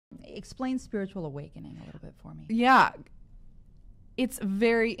explain spiritual awakening a little bit for me. Yeah. It's a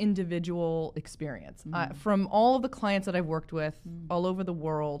very individual experience. From all of the clients that I've worked with all over the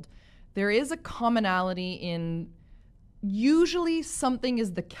world, there is a commonality in usually something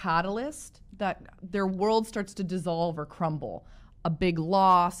is the catalyst that their world starts to dissolve or crumble. A big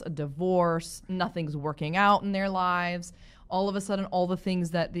loss, a divorce, nothing's working out in their lives. All of a sudden, all the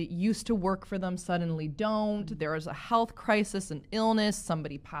things that used to work for them suddenly don't. There is a health crisis, an illness,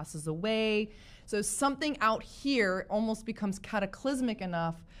 somebody passes away. So something out here almost becomes cataclysmic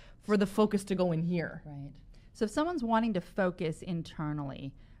enough for the focus to go in here. Right. So if someone's wanting to focus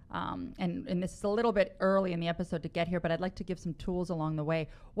internally, and this is a little bit early in the episode to get here, but I'd like to give some tools along the way.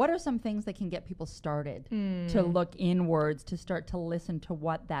 What are some things that can get people started to look inwards, to start to listen to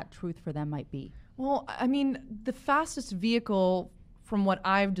what that truth for them might be? Well, I mean, the fastest vehicle from what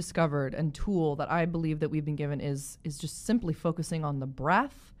I've discovered and tool that I believe that we've been given is just simply focusing on the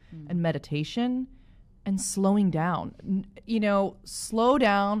breath and meditation and slowing down. Slow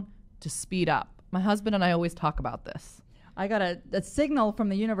down to speed up. My husband and I always talk about this. I got a signal from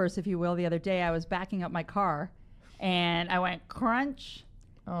the universe, if you will, the other day. I was backing up my car, and I went crunch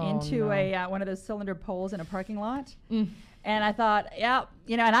into one of those cylinder poles in a parking lot. And I thought,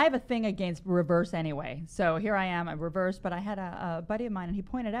 and I have a thing against reverse anyway. So here I am, I reversed, but I had a buddy of mine, and he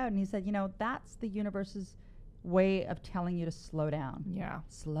pointed out, and he said, that's the universe's way of telling you to slow down. Yeah.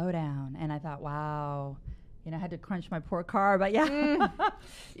 Slow down. And I thought, wow. I had to crunch my poor car, but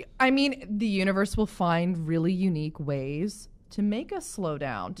I mean, the universe will find really unique ways to make us slow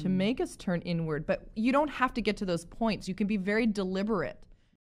down, to make us turn inward. But you don't have to get to those points. You can be very deliberate